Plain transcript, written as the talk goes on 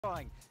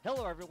drawing.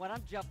 Hello, everyone.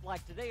 I'm Jeff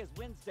Black. Today is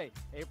Wednesday,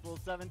 April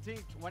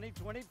 17th,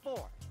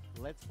 2024.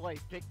 Let's play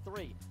Pick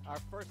 3. Our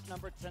first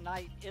number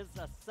tonight is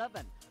a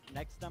 7.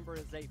 Next number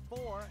is a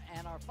 4.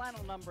 And our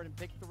final number in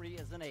Pick 3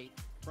 is an 8.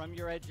 From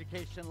your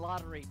education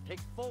lottery, Pick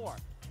 4.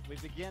 We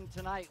begin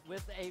tonight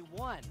with a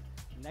 1.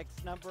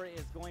 Next number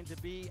is going to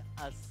be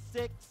a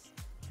 6.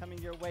 Coming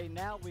your way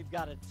now, we've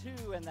got a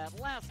 2. And that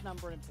last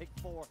number in Pick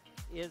 4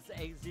 is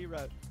a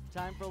 0.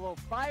 Time for a little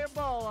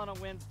fireball on a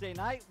Wednesday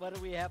night. What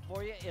do we have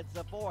for you? It's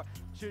a 4.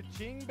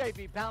 Cha-ching,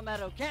 baby.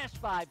 Palmetto Cash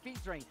 5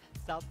 featuring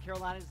South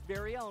Carolina's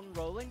very own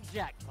Rolling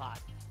Jackpot.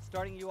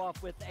 Starting you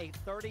off with a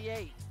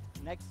 38.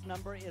 Next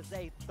number is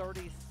a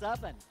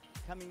 37.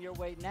 Coming your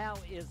way now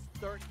is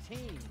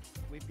 13.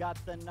 We've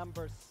got the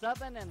number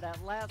 7, and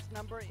that last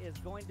number is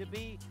going to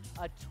be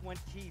a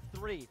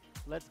 23.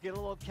 Let's get a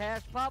little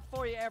cash pop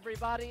for you,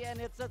 everybody,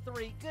 and it's a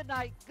 3. Good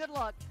night. Good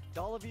luck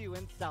to all of you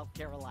in South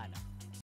Carolina.